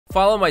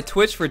Follow my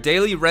Twitch for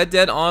daily Red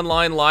Dead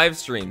Online live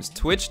streams,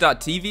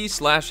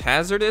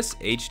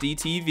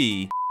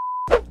 twitch.tv/hazardoushdtv.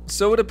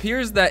 So it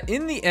appears that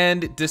in the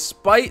end,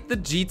 despite the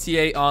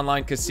GTA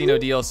Online Casino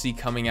DLC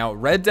coming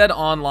out, Red Dead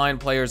Online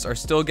players are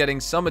still getting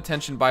some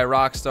attention by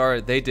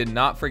Rockstar. They did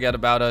not forget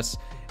about us.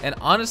 And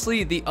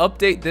honestly, the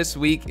update this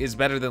week is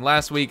better than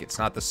last week. It's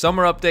not the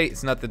summer update,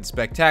 it's nothing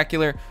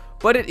spectacular,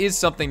 but it is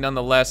something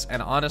nonetheless.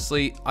 And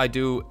honestly, I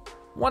do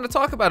want to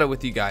talk about it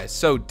with you guys.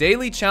 So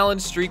daily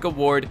challenge streak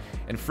award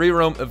and free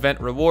roam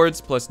event rewards,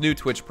 plus new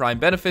Twitch Prime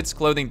benefits,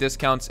 clothing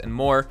discounts, and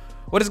more.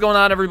 What is going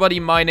on, everybody?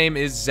 My name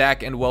is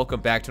Zach, and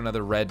welcome back to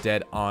another Red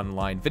Dead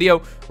Online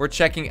video. We're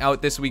checking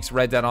out this week's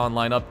Red Dead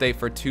Online update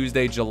for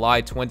Tuesday,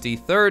 July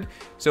 23rd.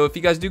 So if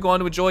you guys do go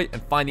on to enjoy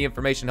and find the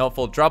information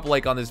helpful, drop a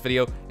like on this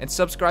video and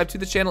subscribe to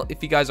the channel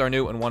if you guys are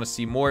new and want to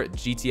see more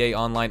GTA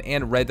Online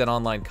and Red Dead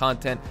Online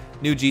content.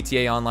 New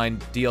GTA Online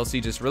DLC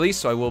just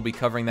released, so I will be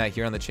covering that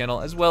here on the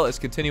channel, as well as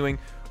continuing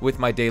with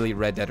my daily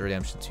Red Dead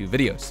Redemption 2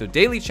 videos. So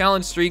daily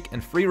challenge streak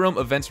and free roam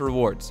events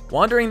rewards.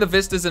 Wandering the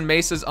vistas and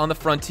mesas on the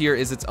frontier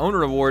is its own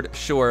reward,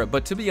 sure,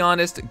 but to be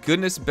honest,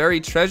 goodness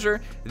buried treasure,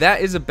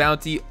 that is a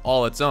bounty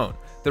all its own.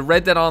 The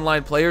Red Dead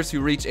Online players who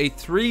reach a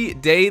 3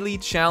 daily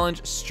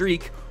challenge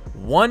streak,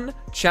 1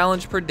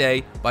 challenge per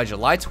day, by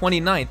July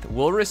 29th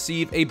will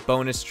receive a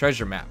bonus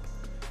treasure map.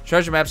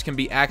 Treasure maps can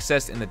be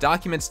accessed in the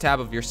Documents tab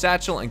of your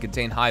Satchel and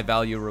contain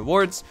high-value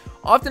rewards,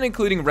 often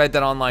including Red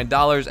Dead Online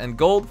dollars and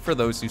gold for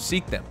those who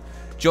seek them.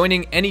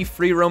 Joining any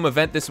free roam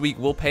event this week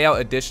will pay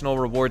out additional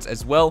rewards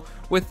as well,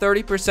 with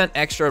 30%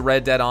 extra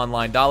Red Dead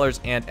Online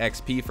dollars and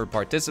XP for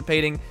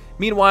participating.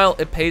 Meanwhile,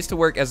 it pays to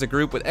work as a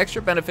group with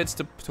extra benefits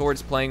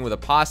towards playing with a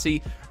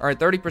posse, earn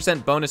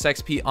 30% bonus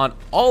XP on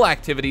all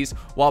activities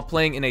while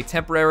playing in a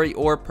temporary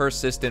or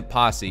persistent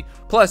posse.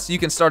 Plus, you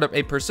can start up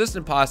a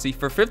persistent posse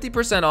for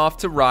 50% off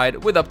to ride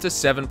with up to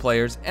 7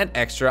 players and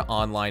extra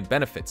online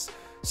benefits.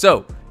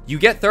 So, you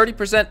get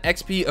 30%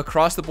 XP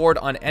across the board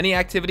on any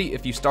activity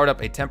if you start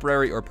up a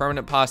temporary or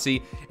permanent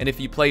posse, and if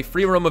you play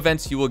free roam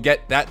events, you will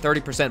get that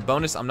 30%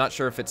 bonus. I'm not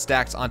sure if it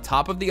stacks on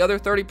top of the other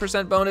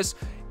 30% bonus,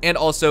 and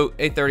also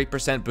a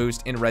 30%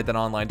 boost in Red Dead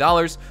Online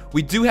dollars.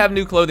 We do have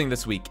new clothing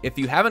this week. If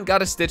you haven't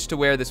got a stitch to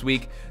wear this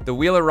week, the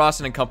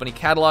Rawson and Co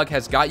catalog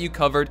has got you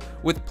covered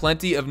with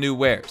plenty of new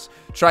wares.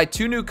 Try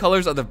 2 new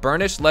colors of the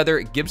burnished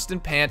leather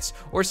Gibbston Pants,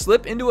 or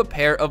slip into a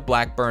pair of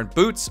Blackburn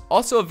Boots,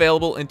 also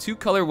available in 2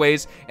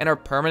 colorways and are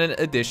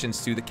permanent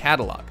additions to the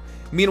catalog.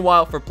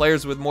 Meanwhile, for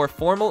players with more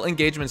formal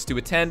engagements to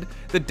attend,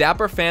 the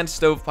dapper Fanned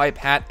Stovepipe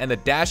Hat and the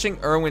dashing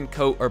Irwin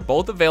Coat are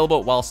both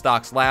available while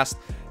stocks last.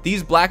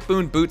 These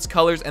Blackburn Boots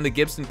colors and the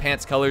Gibbston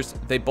Pants colors,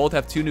 they both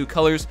have 2 new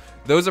colors.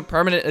 Those are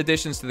permanent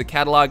additions to the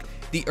catalog.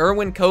 The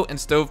Irwin Coat and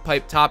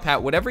Stovepipe Top Hat,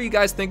 whatever you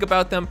guys think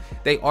about them,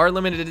 they are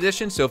limited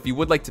edition, so if you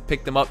would like to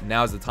pick them up,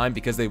 now's the time,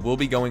 because they will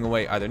be going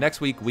away either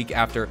next week, week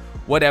after,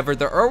 whatever.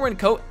 The Irwin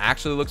Coat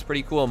actually looks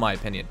pretty cool in my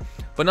opinion.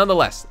 But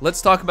nonetheless,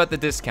 let's talk about the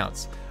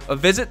discounts. A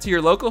visit to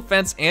your local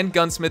fence and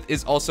gunsmith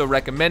is also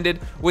recommended,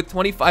 with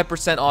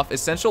 25% off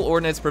essential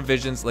ordnance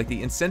provisions like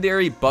the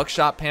incendiary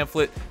buckshot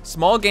pamphlet,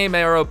 small game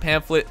arrow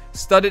pamphlet,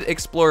 studded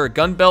explorer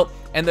gun belt,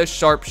 and the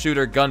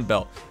sharpshooter gun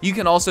belt. You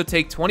can also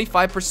take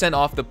 25%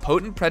 off the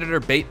potent predator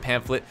bait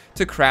pamphlet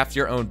to craft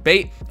your own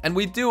bait, and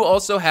we do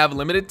also have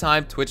limited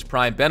time Twitch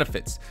Prime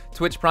benefits.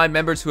 Twitch Prime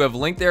members who have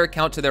linked their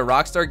account to their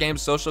Rockstar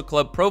Games Social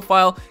Club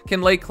profile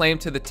can lay claim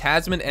to the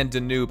Tasman and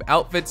Danube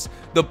outfits,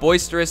 the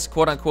boisterous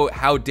quote-unquote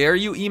 "how dare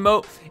you"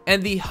 emote,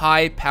 and the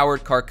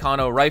high-powered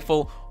Carcano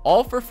rifle,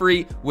 all for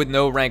free with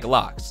no rank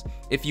locks.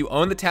 If you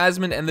own the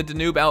Tasman and the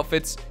Danube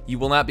outfits, you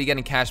will not be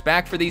getting cash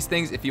back for these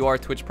things if you are a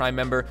Twitch Prime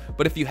member,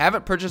 but if you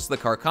haven't purchased the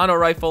Carcano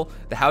rifle,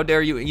 the How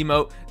Dare You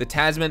emote, the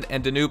Tasman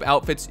and Danube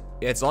outfits,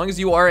 as long as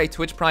you are a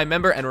Twitch Prime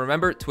member, and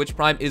remember, Twitch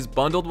Prime is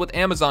bundled with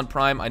Amazon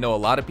Prime. I know a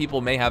lot of people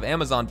may have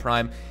Amazon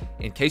Prime.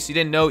 In case you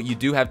didn't know, you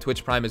do have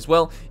Twitch Prime as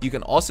well. You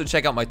can also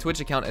check out my Twitch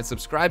account and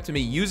subscribe to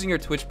me using your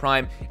Twitch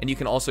Prime, and you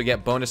can also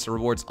get bonus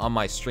rewards on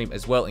my stream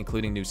as well,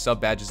 including new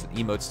sub badges and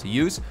emotes to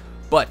use.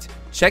 But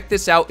check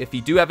this out, if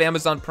you do have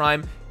Amazon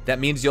Prime, that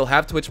means you'll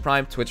have Twitch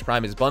Prime. Twitch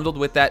Prime is bundled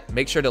with that.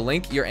 Make sure to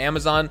link your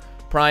Amazon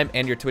Prime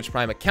and your Twitch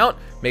Prime account.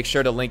 Make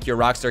sure to link your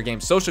Rockstar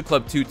Games Social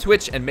Club to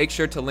Twitch, and make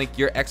sure to link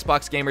your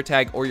Xbox gamer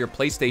tag or your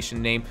PlayStation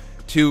name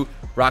to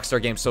Rockstar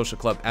Games Social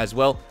Club as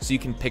well, so you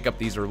can pick up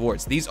these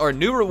rewards. These are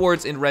new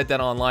rewards in Red Dead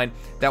Online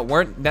that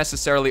weren't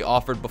necessarily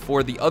offered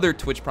before the other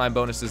Twitch Prime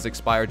bonuses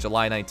expire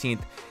July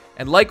 19th.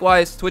 And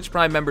likewise, Twitch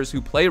Prime members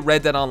who play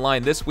Red Dead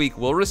Online this week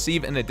will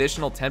receive an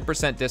additional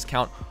 10%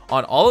 discount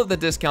on all of the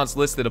discounts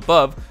listed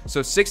above,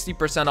 so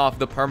 60% off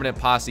the permanent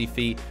posse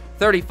fee,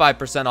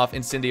 35% off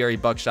incendiary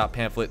buckshot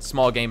pamphlet,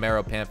 small game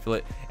arrow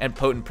pamphlet, and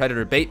potent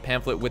predator bait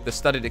pamphlet with the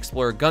studded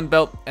explorer gun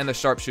belt and the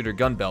sharpshooter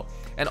gun belt.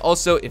 And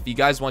also, if you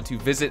guys want to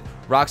visit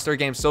Rockstar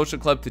Games Social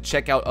Club to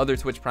check out other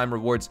Twitch Prime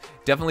rewards,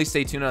 definitely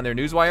stay tuned on their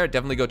newswire.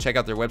 Definitely go check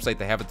out their website.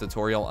 They have a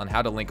tutorial on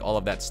how to link all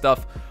of that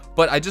stuff.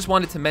 But I just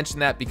wanted to mention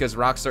that because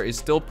Rockstar is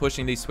still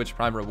pushing these Twitch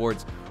Prime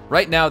rewards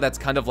Right now, that's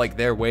kind of like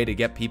their way to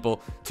get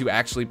people to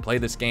actually play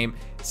this game.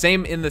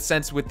 Same in the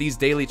sense with these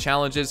daily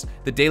challenges,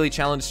 the daily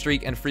challenge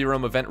streak and free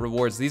roam event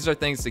rewards. These are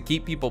things to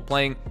keep people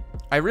playing.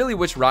 I really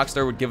wish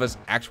Rockstar would give us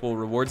actual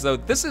rewards though.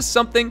 This is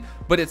something,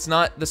 but it's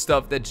not the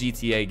stuff that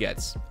GTA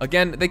gets.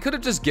 Again, they could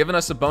have just given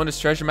us a bonus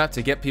treasure map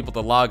to get people to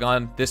log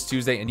on this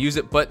Tuesday and use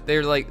it, but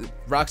they're like,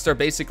 Rockstar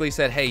basically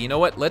said, hey, you know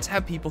what? Let's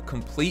have people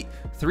complete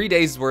 3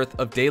 days worth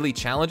of daily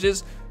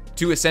challenges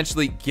to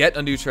essentially get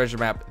a new treasure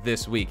map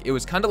this week. It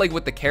was kind of like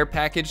with the care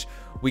package.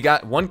 We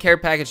got one care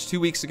package 2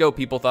 weeks ago.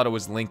 People thought it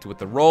was linked with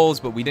the roles,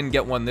 but we didn't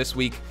get one this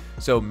week.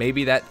 So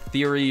maybe that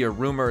theory or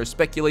rumor or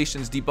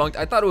speculation is debunked.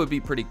 I thought it would be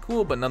pretty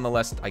cool, but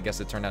nonetheless, I guess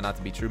it turned out not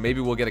to be true.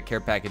 Maybe we'll get a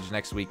care package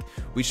next week.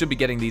 We should be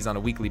getting these on a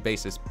weekly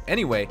basis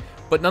anyway,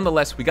 but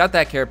nonetheless, we got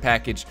that care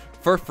package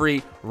for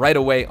free right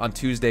away on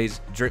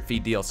Tuesday's Drip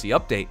Feed DLC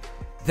update.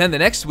 Then the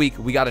next week,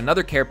 we got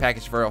another care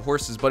package for our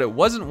horses, but it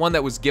wasn't one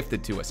that was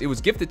gifted to us. It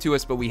was gifted to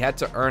us, but we had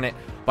to earn it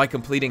by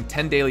completing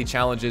 10 daily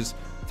challenges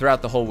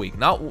throughout the whole week.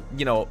 Not,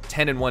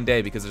 10 in one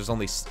day because there's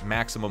only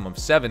maximum of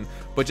 7,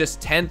 but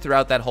just 10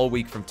 throughout that whole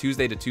week from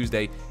Tuesday to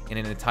Tuesday in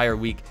an entire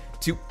week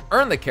to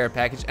earn the care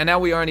package. And now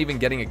we aren't even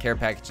getting a care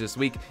package this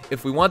week.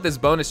 If we want this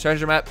bonus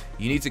treasure map,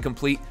 you need to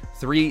complete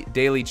 3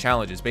 daily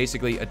challenges.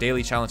 Basically, a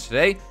daily challenge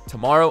today,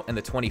 tomorrow, and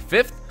the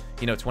 25th.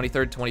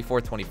 23rd,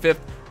 24th, 25th,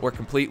 or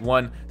complete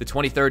one the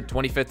 23rd,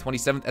 25th,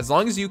 27th, as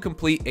long as you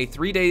complete a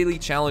 3 daily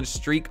challenge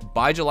streak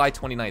by July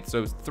 29th.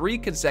 So 3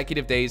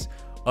 consecutive days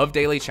of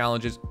daily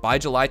challenges by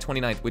July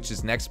 29th, which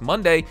is next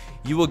Monday,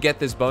 you will get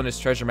this bonus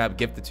treasure map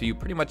gifted to you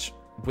pretty much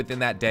within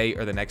that day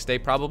or the next day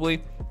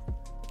probably.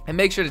 And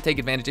make sure to take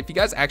advantage. If you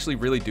guys actually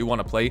really do want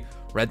to play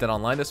Red Dead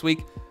Online this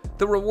week,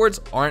 the rewards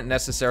aren't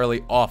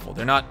necessarily awful.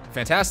 They're not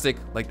fantastic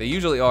like they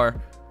usually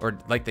are, or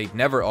like they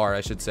never are,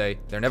 I should say.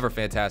 They're never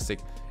fantastic,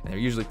 and they're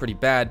usually pretty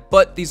bad,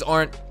 but these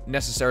aren't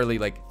necessarily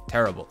like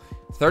terrible.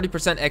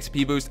 30%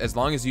 XP boost as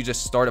long as you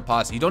just start a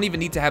posse. You don't even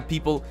need to have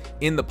people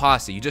in the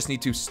posse. You just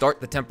need to start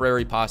the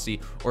temporary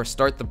posse or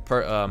start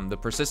the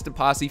persistent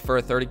posse for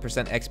a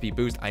 30% XP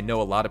boost. I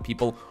know a lot of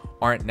people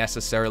aren't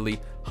necessarily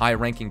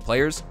high-ranking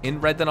players in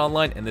Red Dead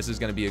Online, and this is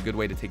going to be a good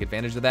way to take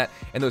advantage of that.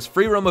 And those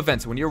free roam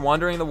events, when you're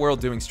wandering the world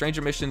doing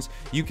stranger missions,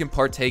 you can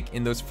partake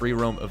in those free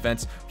roam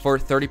events for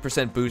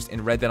 30% boost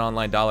in Red Dead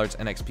Online dollars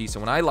and XP. So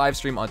when I live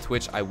stream on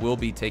Twitch, I will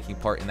be taking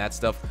part in that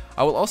stuff.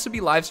 I will also be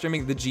live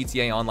streaming the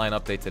GTA Online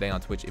update today on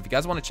Twitch. If you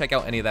guys want to check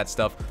out any of that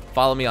stuff,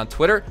 follow me on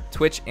Twitter,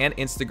 Twitch, and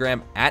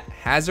Instagram at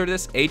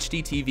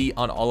HazardousHDTV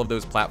on all of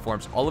those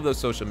platforms, all of those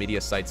social media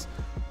sites.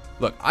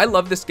 Look, I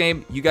love this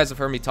game. You guys have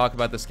heard me talk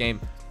about this game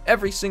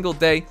every single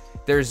day.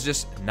 There's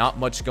just not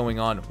much going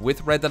on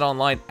with Red Dead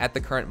Online at the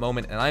current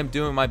moment, and I'm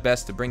doing my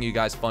best to bring you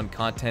guys fun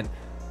content.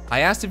 I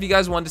asked if you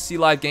guys wanted to see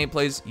live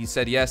gameplays. You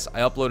said yes.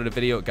 I uploaded a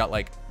video. It got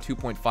like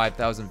 2.5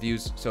 thousand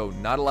views, so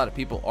not a lot of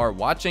people are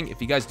watching.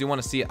 If you guys do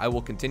want to see it, I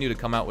will continue to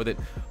come out with it.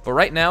 But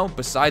right now,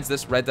 besides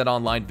this Red Dead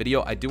Online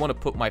video, I do want to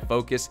put my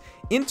focus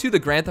into the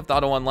Grand Theft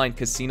Auto Online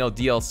Casino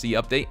DLC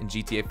update in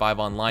GTA 5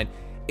 Online.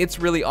 It's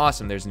really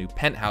awesome. There's new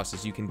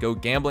penthouses. You can go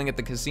gambling at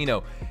the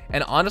casino.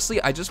 And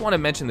honestly, I just want to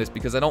mention this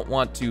because I don't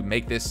want to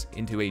make this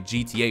into a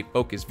GTA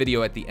focused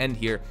video at the end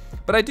here,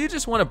 but I do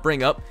just want to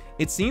bring up,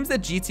 it seems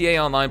that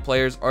GTA Online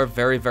players are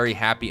very, very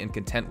happy and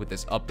content with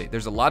this update.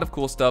 There's a lot of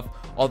cool stuff.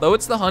 Although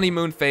it's the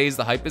honeymoon phase,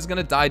 the hype is going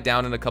to die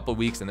down in a couple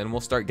weeks, and then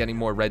we'll start getting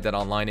more Red Dead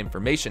Online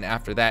information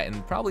after that in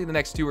probably the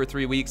next 2 or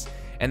 3 weeks.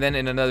 And then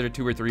in another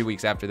 2 or 3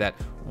 weeks after that,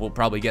 we'll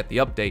probably get the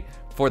update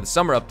for the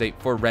summer update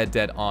for Red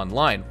Dead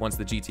Online once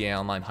the GTA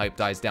Online hype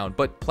dies down.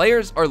 But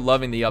players are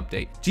loving the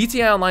update.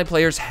 GTA Online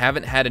players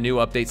haven't had a new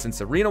update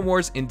since Arena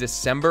Wars in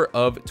December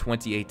of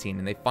 2018,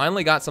 and they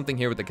finally got something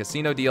here with the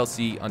Casino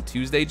DLC on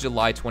Tuesday,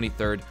 July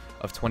 23rd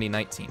of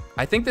 2019.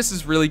 I think this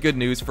is really good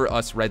news for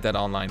us Red Dead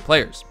Online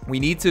players.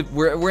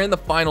 We're in the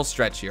final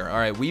stretch here. All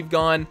right, we've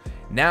gone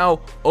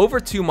now over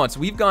 2 months.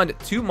 We've gone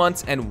 2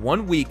 months and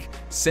 1 week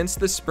since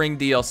the spring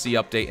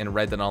DLC update in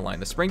Red Dead Online.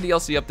 The spring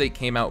DLC update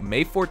came out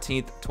May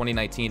 14th,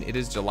 2019. It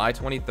is July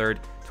 23rd,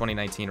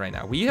 2019 right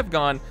now. We have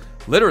gone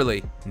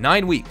literally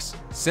 9 weeks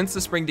since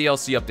the spring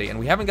DLC update, and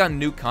we haven't gotten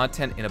new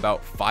content in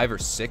about 5 or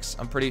 6,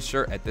 I'm pretty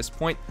sure at this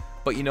point.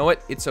 But you know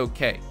what? It's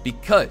okay,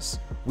 because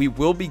we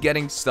will be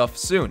getting stuff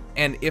soon.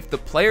 And if the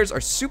players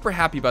are super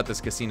happy about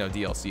this Casino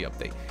DLC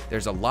update,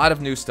 there's a lot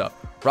of new stuff.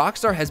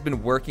 Rockstar has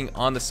been working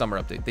on the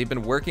summer update. They've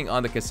been working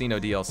on the Casino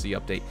DLC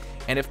update.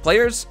 And if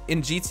players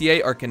in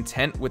GTA are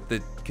content with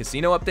the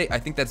Casino update, I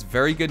think that's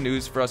very good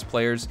news for us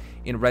players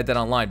in Red Dead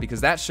Online,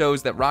 because that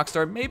shows that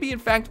Rockstar maybe in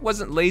fact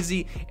wasn't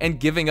lazy and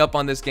giving up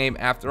on this game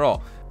after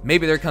all.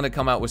 Maybe they're going to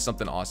come out with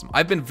something awesome.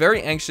 I've been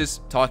very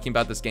anxious talking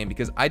about this game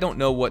because I don't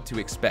know what to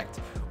expect.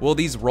 Will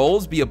these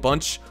roles be a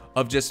bunch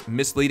of just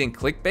misleading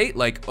clickbait,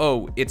 like,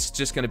 oh, it's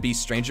just going to be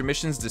stranger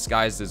missions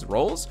disguised as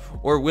roles?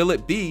 Or will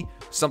it be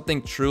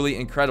something truly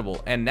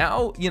incredible? And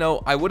now,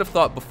 I would have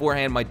thought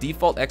beforehand my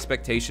default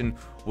expectation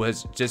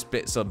was just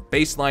some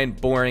baseline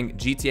boring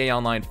GTA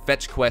Online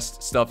fetch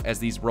quest stuff as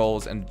these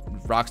roles, and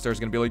Rockstar's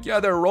gonna be like, yeah,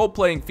 they're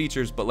role-playing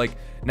features, but like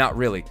not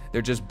really.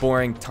 They're just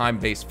boring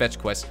time-based fetch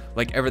quests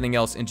like everything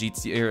else in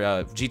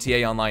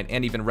GTA Online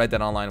and even Red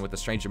Dead Online with the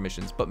stranger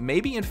missions. But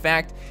maybe in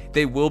fact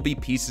they will be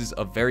pieces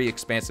of very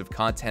expansive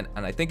content,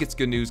 and I think it's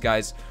good news,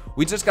 guys.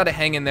 We just got to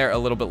hang in there a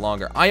little bit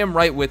longer. I am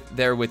right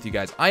there with you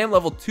guys. I am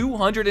level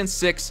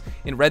 206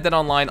 in Red Dead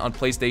Online on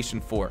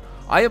PlayStation 4.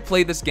 I have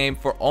played this game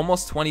for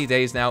almost 20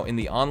 days now in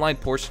the online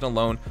portion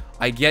alone.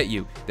 I get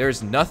you.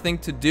 There's nothing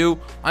to do.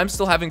 I'm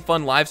still having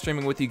fun live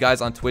streaming with you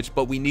guys on Twitch,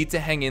 but we need to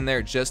hang in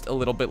there just a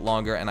little bit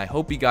longer, and I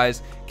hope you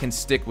guys can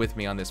stick with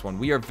me on this one.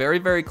 We are very,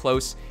 very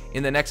close.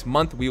 In the next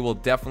month, we will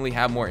definitely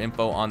have more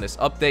info on this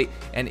update,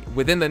 and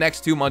within the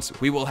next 2 months,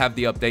 we will have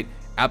the update.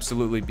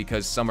 Absolutely,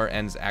 because summer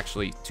ends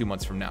actually 2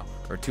 months from now,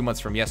 or 2 months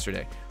from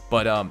yesterday.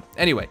 But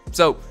anyway,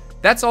 so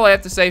that's all I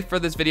have to say for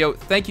this video.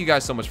 Thank you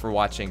guys so much for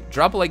watching.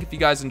 Drop a like if you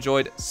guys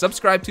enjoyed.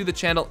 Subscribe to the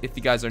channel if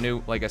you guys are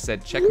new. Like I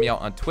said, check me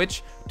out on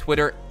Twitch,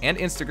 Twitter, and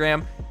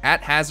Instagram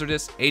at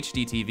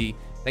HazardousHDTV.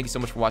 Thank you so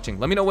much for watching.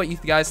 Let me know what you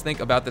guys think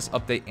about this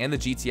update and the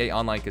GTA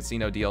Online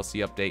Casino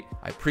DLC update.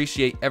 I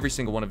appreciate every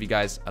single one of you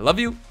guys. I love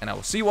you, and I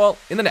will see you all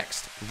in the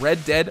next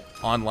Red Dead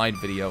Online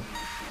video.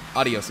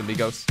 Adios,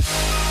 amigos.